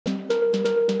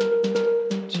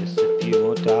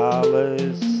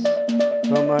dollars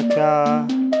for my car,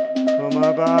 for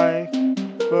my bike,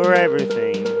 for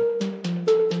everything.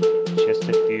 Just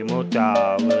a few more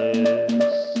dollars.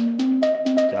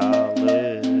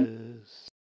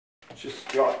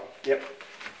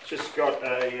 Just got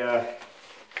a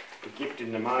gift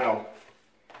in the mail.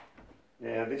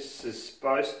 Now this is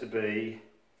supposed to be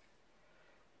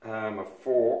a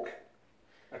fork,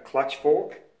 a clutch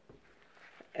fork,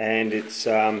 and it's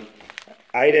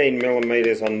 18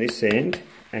 millimeters on this end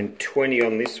and 20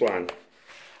 on this one.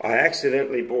 I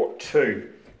accidentally bought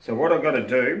two, so what I've got to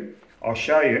do, I'll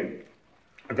show you.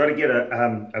 I've got to get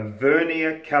a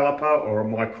vernier caliper or a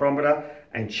micrometer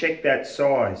and check that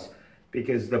size,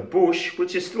 because the bush,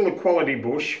 which is still a quality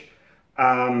bush,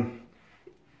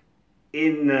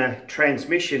 in the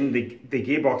transmission, the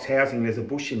gearbox housing, there's a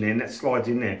bush in there and that slides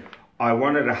in there. I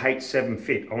wanted a H7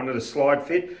 fit. I wanted a slide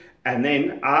fit, and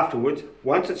then afterwards,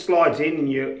 once it slides in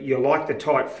and you like the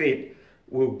tight fit,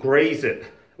 we'll grease it.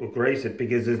 We'll grease it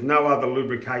because there's no other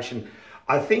lubrication.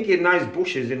 I think in those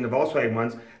bushes, in the Volkswagen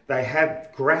ones, they have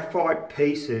graphite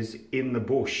pieces in the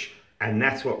bush, and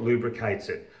that's what lubricates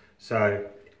it. So,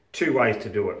 two ways to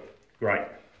do it. Great.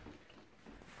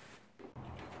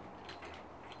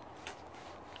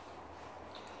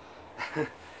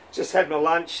 Just had my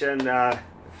lunch and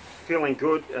feeling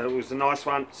good. It was a nice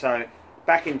one. So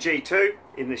back in G2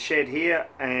 in the shed here,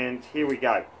 and here we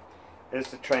go. There's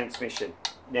the transmission.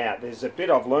 Now there's a bit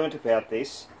I've learnt about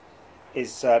this,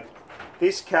 is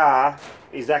this car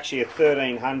is actually a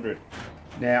 1300.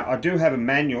 Now I do have a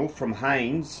manual from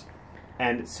Haynes,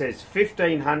 and it says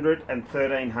 1500 and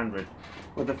 1300.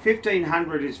 Well, the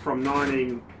 1500 is from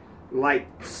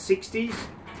late 60s.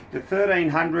 The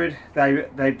 1300,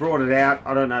 they brought it out,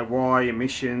 I don't know why,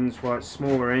 emissions, what,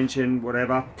 smaller engine,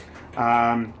 whatever,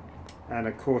 and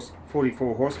of course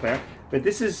 44 horsepower. But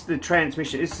this is the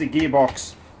transmission, this is the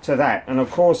gearbox to that, and of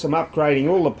course I'm upgrading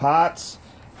all the parts,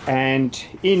 and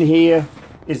in here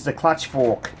is the clutch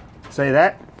fork. See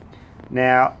that?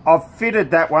 Now I've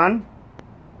fitted that one,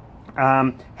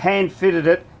 hand fitted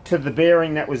it to the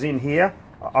bearing that was in here.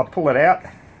 I'll pull it out.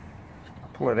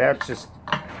 Just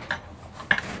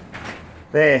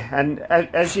there, and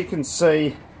as you can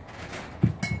see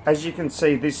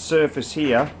this surface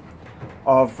here,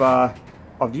 I've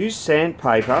used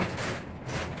sandpaper,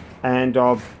 and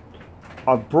I've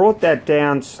brought that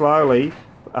down slowly.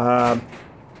 I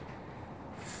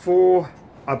brought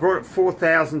it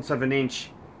 4/1000ths of an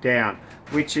inch down,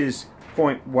 which is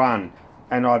 0.1,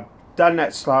 and I've done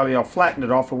that slowly. I've flattened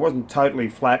it off. It wasn't totally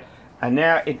flat, and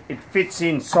now it fits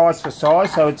in size for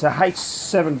size, so it's a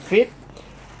H7 fit.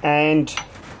 And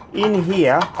in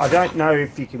here, I don't know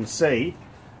if you can see,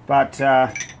 but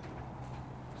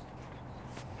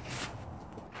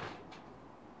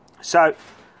so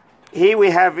here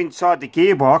we have inside the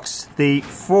gearbox the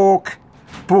fork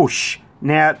bush.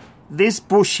 Now this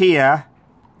bush here,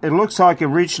 it looks like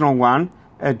original one,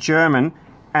 a German,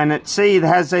 and it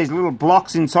has these little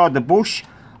blocks inside the bush.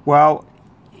 Well,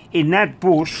 in that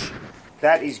bush,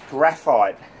 that is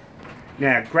graphite.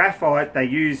 Now graphite they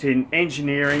use in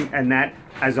engineering and that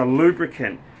as a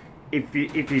lubricant. If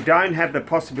you don't have the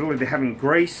possibility of having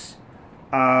grease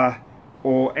or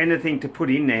anything to put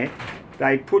in there,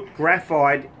 they put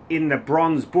graphite in the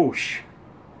bronze bush,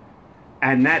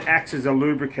 and that acts as a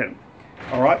lubricant.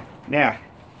 Alright, now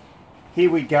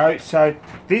here we go. So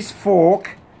this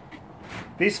fork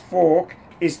is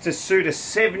to suit a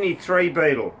 73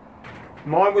 Beetle.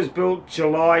 Mine was built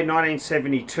July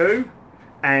 1972.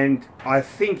 And I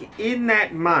think in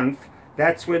that month,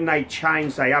 that's when they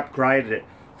changed, they upgraded it.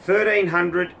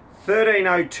 1300,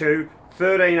 1302,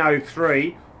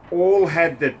 1303 all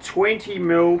had the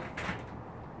 20mm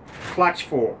clutch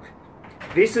fork.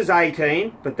 This is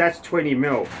 18, but that's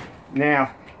 20mm.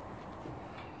 Now,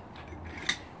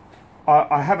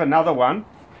 I have another one.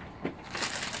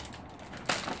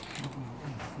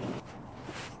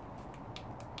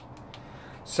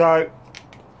 So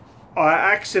I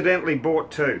accidentally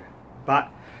bought two,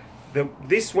 but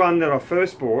this one that I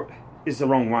first bought is the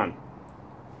wrong one.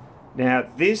 Now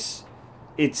this,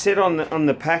 it said on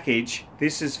the package,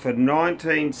 this is for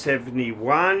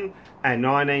 1971 and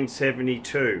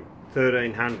 1972,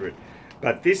 1300.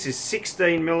 But this is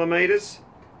 16 millimeters,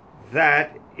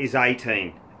 that is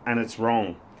 18, and it's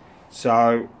wrong.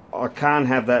 So I can't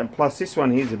have that, and plus this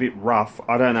one here's a bit rough.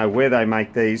 I don't know where they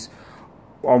make these.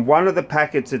 On one of the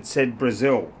packets it said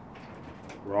Brazil.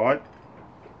 Right,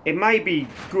 it may be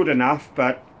good enough,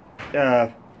 but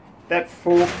that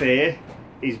fork there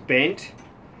is bent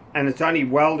and it's only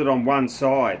welded on one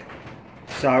side.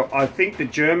 So I think the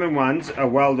German ones are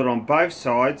welded on both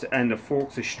sides and the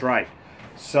forks are straight.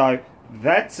 So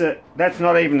that's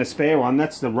not even the spare one,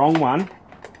 that's the wrong one.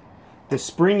 The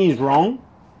spring is wrong.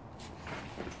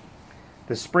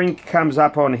 The spring comes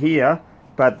up on here,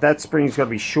 but that spring's got to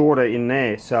be shorter in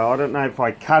there. So I don't know if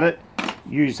I cut it,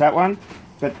 use that one.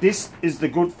 But this is the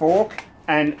good fork,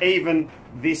 and even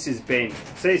this is bent.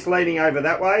 See, it's leaning over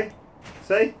that way,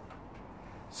 see?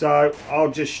 So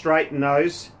I'll just straighten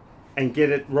those and get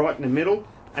it right in the middle,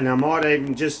 and I might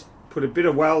even just put a bit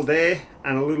of weld there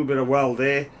and a little bit of weld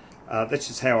there. That's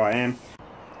just how I am.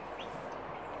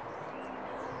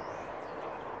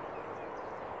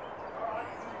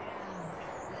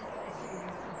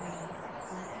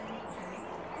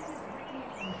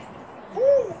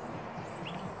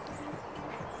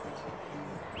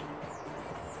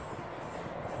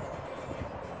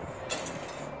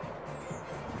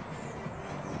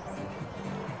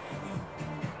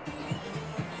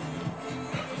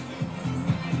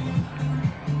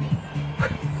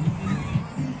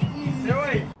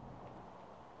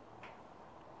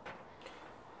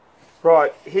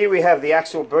 Right, here we have the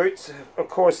axle boots. Of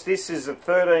course, this is a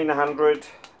 1300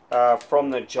 from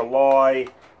the July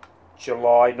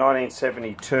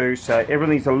 1972. So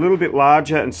everything's a little bit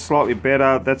larger and slightly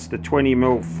better. That's the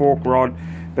 20mm fork rod.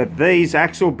 But these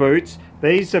axle boots,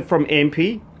 these are from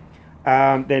MP.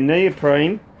 They're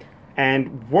neoprene.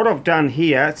 And what I've done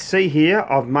here, see here,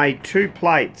 I've made two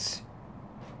plates.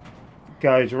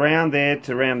 Goes round there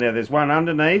to round there. There's one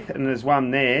underneath and there's one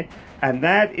there. And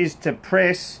that is to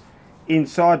press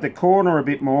inside the corner a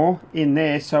bit more in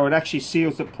there, so it actually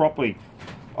seals it properly.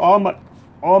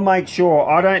 I'll make sure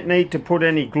I don't need to put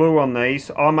any glue on these.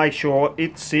 I'll make sure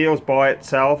it seals by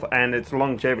itself and its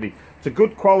longevity. It's a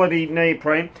good quality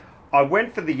neoprene. I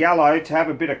went for the yellow to have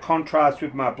a bit of contrast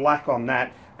with my black on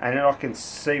that, and then I can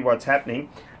see what's happening.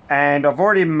 And I've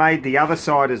already made the other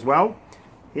side as well.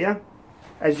 Here,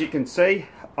 as you can see,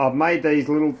 I've made these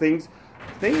little things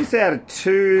out of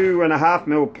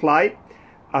 2.5mm plate.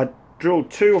 I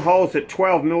drilled two holes at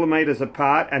 12mm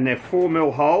apart, and they're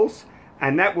 4mm holes,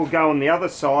 and that will go on the other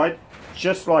side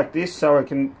just like this, so I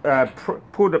can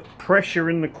put a pressure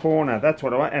in the corner. That's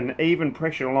what I want, and even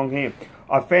pressure along here.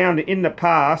 I found in the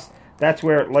past that's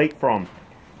where it leaked from,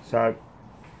 so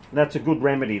that's a good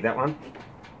remedy, that one.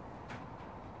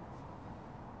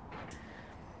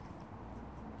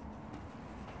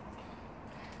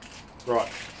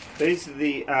 Right, these are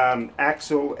the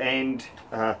axle and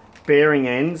bearing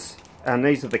ends, and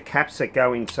these are the caps that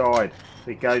go inside.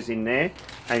 It goes in there,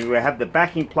 and we have the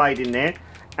backing plate in there.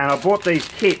 And I bought these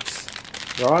kits,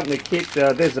 right? And the kit,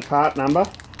 there's the part number.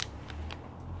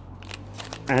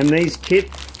 And these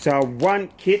kits, so one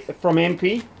kit from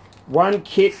MP, one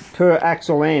kit per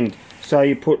axle end. So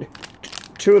you put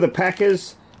two of the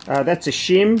packers, that's a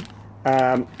shim,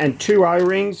 and two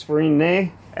O-rings for in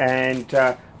there, and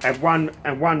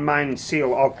one main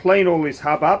seal. I'll clean all this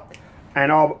hub up,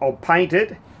 and I'll paint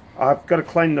it. I've got to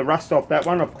clean the rust off that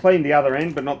one. I've cleaned the other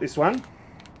end, but not this one.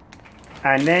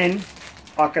 And then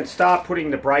I can start putting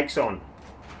the brakes on.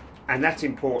 And that's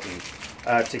important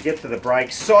to get to the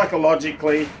brakes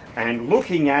psychologically and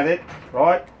looking at it,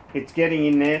 right? It's getting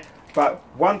in there. But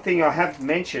one thing I have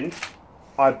mentioned,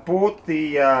 I bought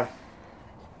the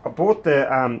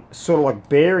sort of like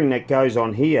bearing that goes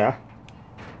on here,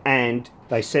 and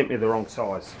they sent me the wrong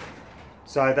size.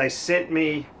 So they sent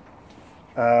me,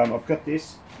 I've got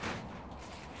this,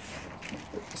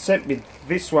 sent me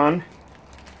this one,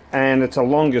 and it's a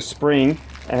longer spring,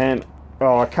 and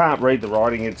oh, I can't read the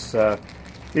writing. It's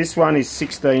this one is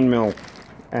 16mm,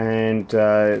 and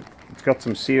it's got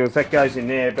some seals that goes in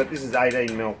there, but this is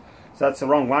 18mm, so that's the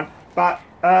wrong one. But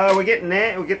we're getting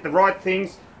there. We'll get the right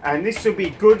things, and this will be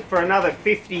good for another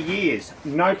 50 years,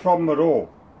 no problem at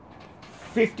all.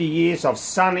 50 years of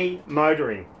sunny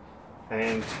motoring,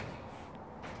 and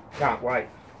can't wait.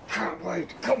 Can't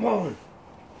wait. Come on.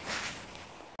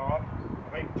 Alright,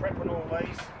 I've been prepping all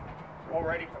these, all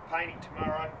ready for painting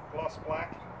tomorrow, gloss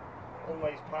black, all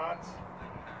these parts.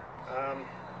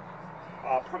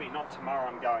 Probably not tomorrow,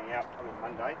 I'm going out, probably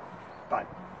Monday, but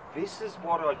this is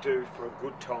what I do for a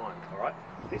good time, alright?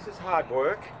 This is hard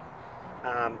work.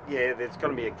 Yeah, there's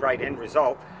going to be a great end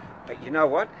result, but you know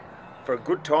what? For a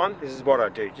good time, this is what I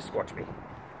do. Just watch me.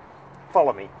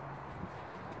 Follow me.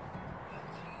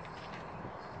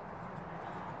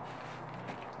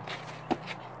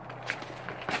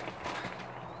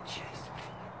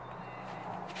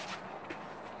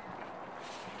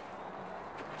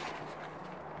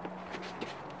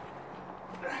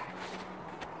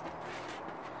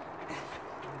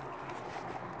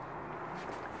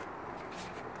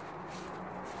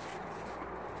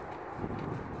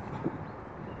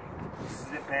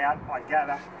 Zip out, I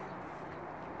gather.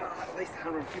 at least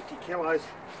 150 kilos.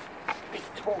 Big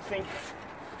tall thing.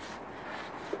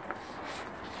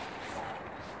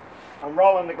 I'm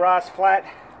rolling the grass flat,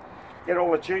 get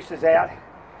all the juices out,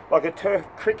 like a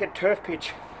cricket turf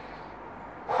pitch.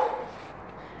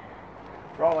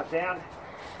 Roll it down.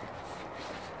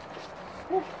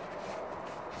 Woo.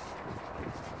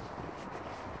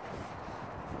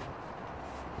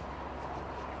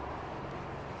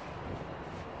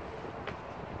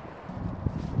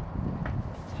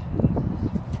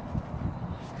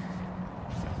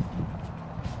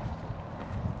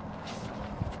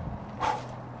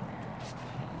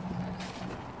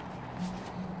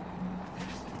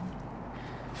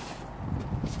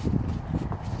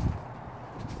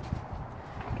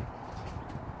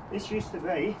 This used to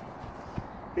be,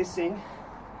 this thing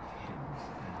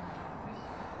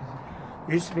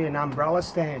used to be an umbrella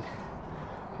stand.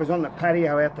 It was on the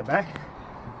patio out the back,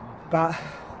 but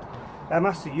they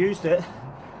must have used it,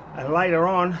 and later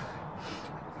on,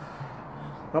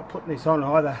 not putting this on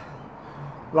either,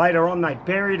 later on they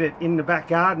buried it in the back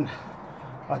garden.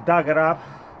 I dug it up,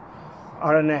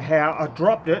 I don't know how, I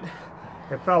dropped it,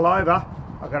 it fell over,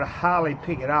 I could hardly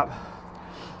pick it up.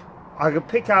 I could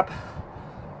pick up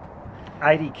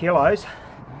 80 kilos,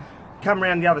 come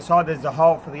around the other side, there's a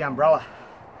hole for the umbrella.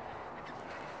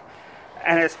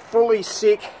 And it's fully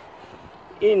sick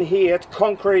in here, it's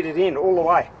concreted in all the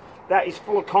way. That is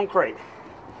full of concrete.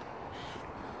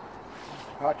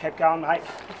 Alright, keep going, mate.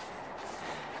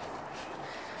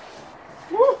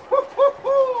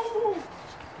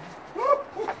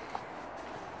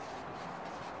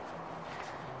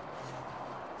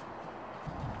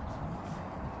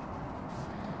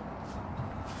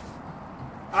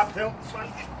 Uphill, this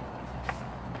one.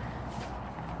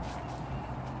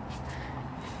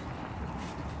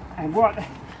 And what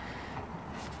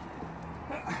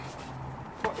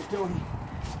we're doing,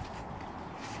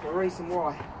 the reason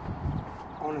why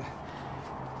I want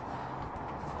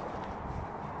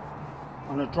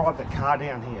to drive the car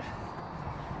down here,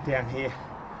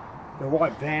 the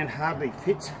white van hardly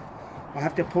fits. I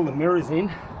have to pull the mirrors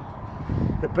in.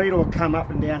 The Beetle will come up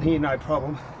and down here no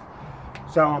problem.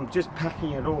 So I'm just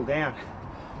packing it all down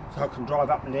so I can drive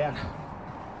up and down.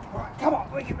 Alright, come on,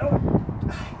 we can do it.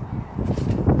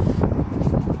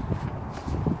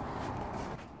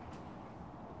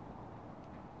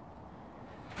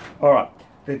 Alright,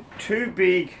 the two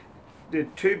big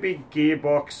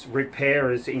gearbox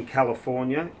repairers in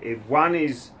California, one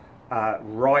is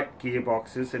Wright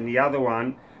gearboxes and the other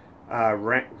one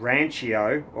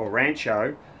Rancho,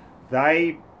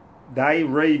 they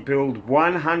rebuild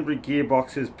 100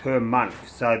 gearboxes per month.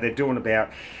 So they're doing about,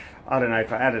 I don't know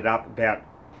if I added up, about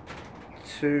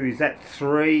three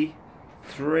to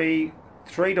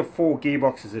four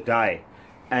gearboxes a day.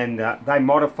 And they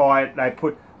modify it, they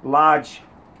put large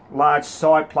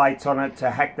side plates on it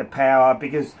to hack the power,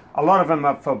 because a lot of them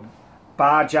are for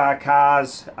bar jar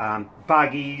cars,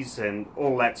 buggies and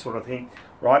all that sort of thing,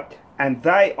 right? And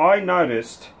I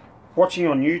noticed, watching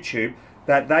on YouTube,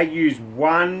 that they use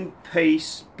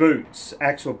one-piece boots,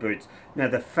 axle boots. Now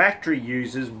the factory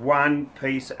uses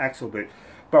one-piece axle boot,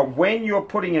 but when you're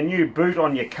putting a new boot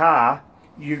on your car,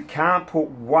 you can't put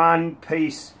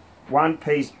one-piece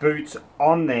boots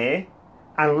on there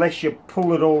unless you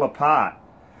pull it all apart.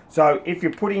 So if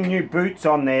you're putting new boots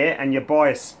on there and you buy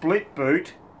a split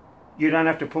boot, you don't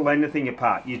have to pull anything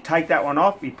apart. You take that one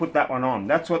off, you put that one on.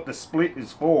 That's what the split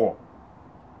is for.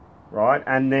 Right,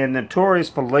 and they're notorious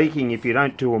for leaking if you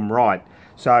don't do them right.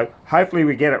 So hopefully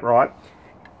we get it right.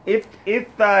 If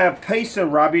they're a piece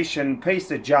of rubbish and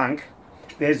piece of junk,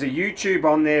 there's a YouTube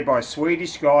on there by a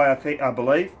Swedish guy, I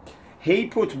believe. He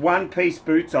puts one-piece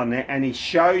boots on there and he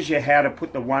shows you how to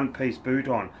put the one-piece boot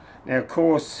on. Now of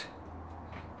course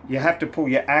you have to pull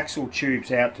your axle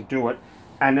tubes out to do it.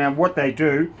 And then what they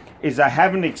do is they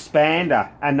have an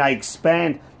expander and they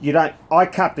expand. I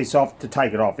cut this off to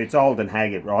take it off. It's old and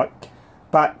haggard, right?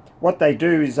 But what they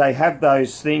do is they have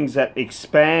those things that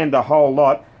expand the whole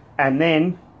lot, and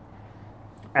then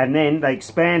they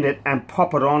expand it and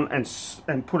pop it on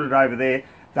and put it over there.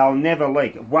 They'll never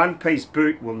leak. One-piece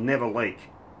boot will never leak.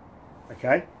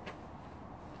 Okay?